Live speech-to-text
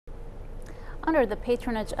under the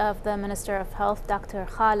patronage of the Minister of Health, Dr.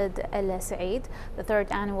 Khalid al-Saeed, the third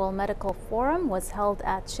annual medical forum was held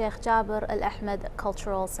at Sheikh al-Ahmad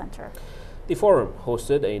Cultural Center. The forum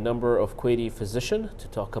hosted a number of Kuwaiti physicians to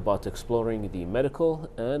talk about exploring the medical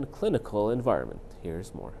and clinical environment.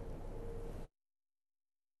 Here's more.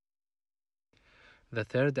 The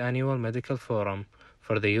third annual medical forum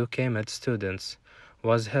for the UK med students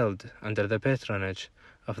was held under the patronage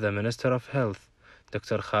of the Minister of Health,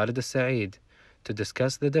 Dr. Khalid al-Saeed, to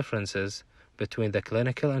discuss the differences between the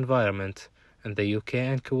clinical environment in the UK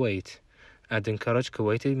and Kuwait and encourage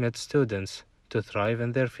Kuwaiti med students to thrive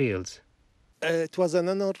in their fields. It was an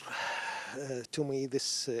honor to me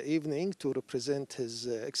this evening to represent His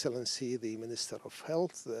Excellency the Minister of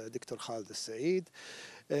Health, Dr. Khalid al-Saeed,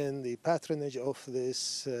 in the patronage of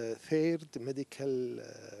this third medical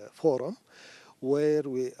forum, where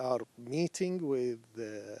we are meeting with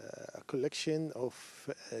a collection of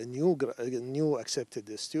new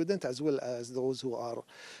accepted students, as well as those who are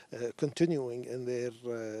continuing in their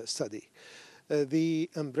study. The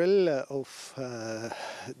umbrella of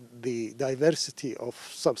the diversity of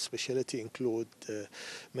subspecialty include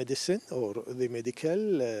medicine or the medical,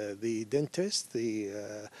 the dentist, the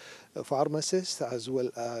pharmacist, as well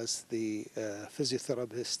as the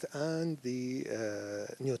physiotherapist and the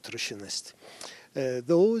nutritionist.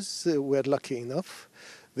 Those were lucky enough.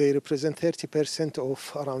 They represent 30%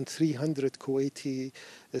 of around 300 Kuwaiti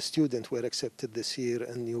students were accepted this year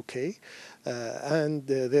in UK, and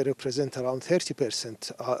they represent around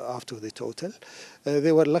 30% out of the total.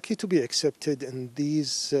 They were lucky to be accepted in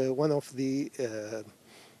these one of the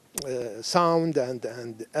sound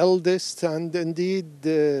and eldest and indeed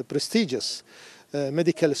prestigious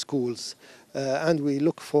medical schools. And we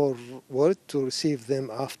look forward to receive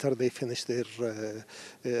them after they finish their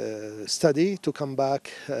study, to come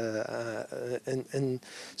back in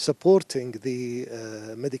supporting the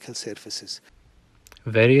medical services.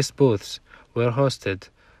 Various booths were hosted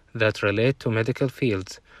that relate to medical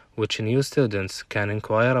fields, which new students can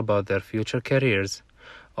inquire about their future careers.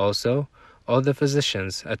 Also, all the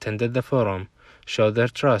physicians attended the forum showed their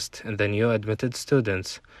trust in the new admitted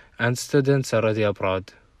students and students already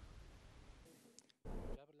abroad.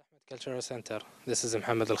 Cultural Center. This is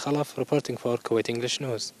Mohammed Al-Khalaf reporting for Kuwait English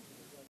News.